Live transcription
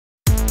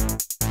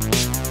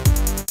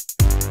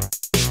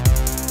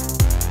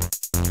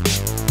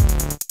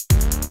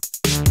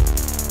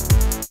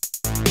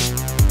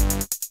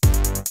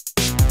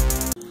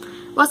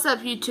What's up,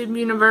 YouTube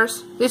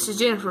universe? This is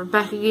Jennifer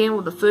back again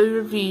with a food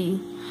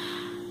review.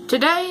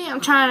 Today I'm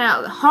trying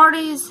out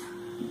Hardee's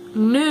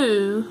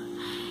new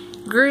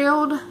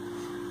grilled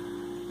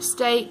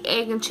steak,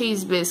 egg, and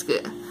cheese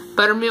biscuit,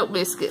 buttermilk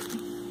biscuit.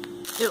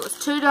 It was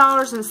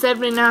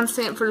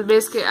 $2.79 for the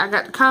biscuit. I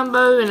got the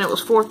combo and it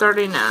was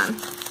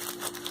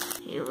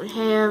 $4.39. Here we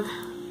have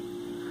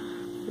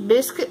the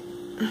biscuit.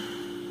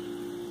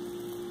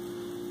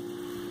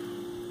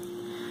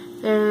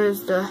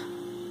 There's the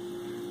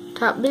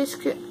top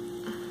biscuit,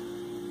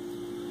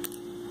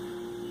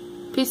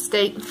 piece of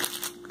steak.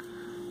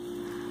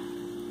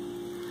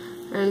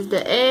 There's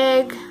the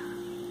egg.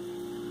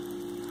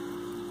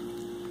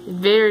 It's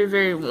very,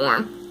 very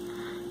warm.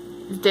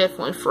 It's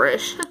definitely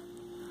fresh.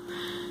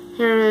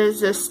 Here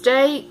is the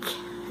steak,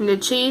 and the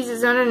cheese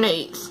is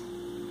underneath.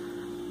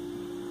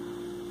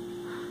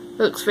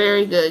 Looks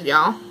very good,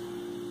 y'all.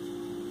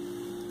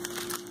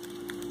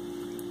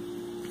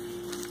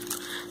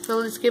 So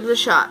let's give it a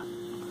shot.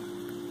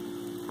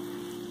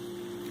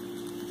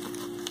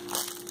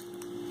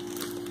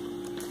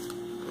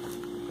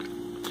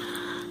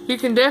 You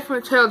can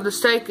definitely tell the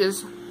steak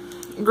is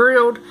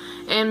grilled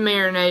and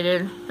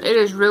marinated. It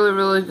is really,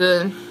 really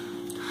good.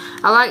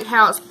 I like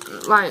how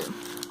it's like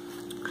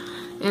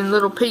in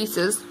little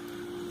pieces.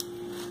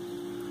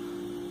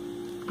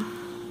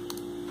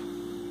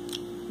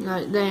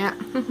 Like that.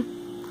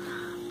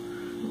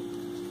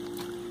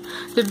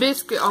 The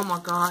biscuit, oh my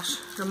gosh,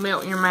 it'll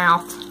melt in your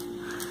mouth.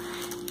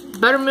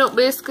 Buttermilk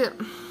biscuit,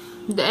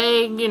 the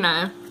egg, you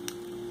know,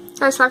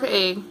 tastes like an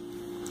egg.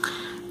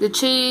 The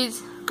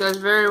cheese goes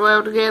very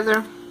well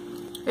together.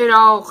 It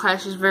all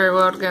clashes very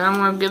well together. I'm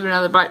going to give it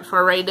another bite before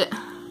I rate it.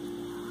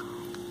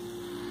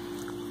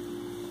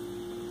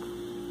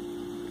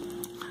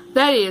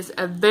 That is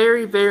a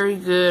very, very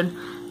good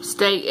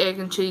steak, egg,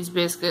 and cheese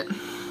biscuit.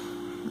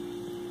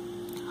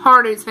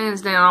 Hardee's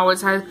hands down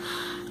always has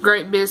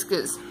great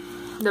biscuits.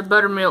 The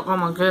buttermilk, oh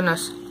my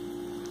goodness.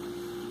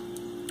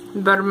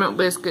 The buttermilk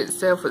biscuit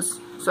itself is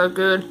so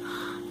good.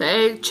 The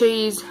egg,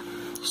 cheese,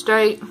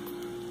 steak,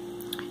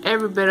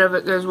 every bit of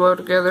it goes well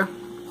together.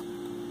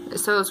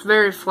 So it's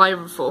very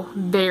flavorful.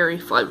 Very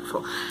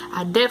flavorful.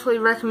 I definitely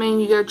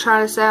recommend you go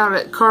try this out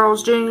at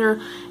Carl's Jr.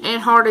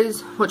 and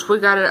Hardee's, which we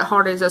got it at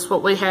Hardee's. That's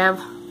what we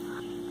have.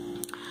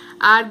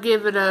 I'd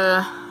give it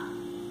a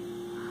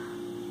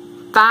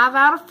 5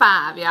 out of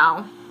 5,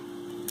 y'all.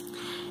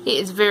 It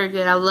is very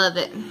good. I love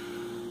it.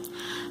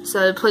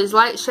 So please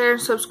like, share,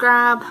 and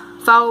subscribe.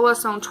 Follow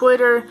us on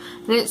Twitter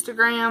and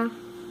Instagram.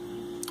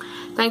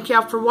 Thank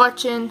y'all for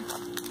watching.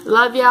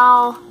 Love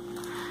y'all.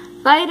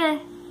 Later.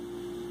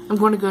 I'm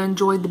going to go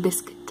enjoy the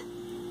biscuit.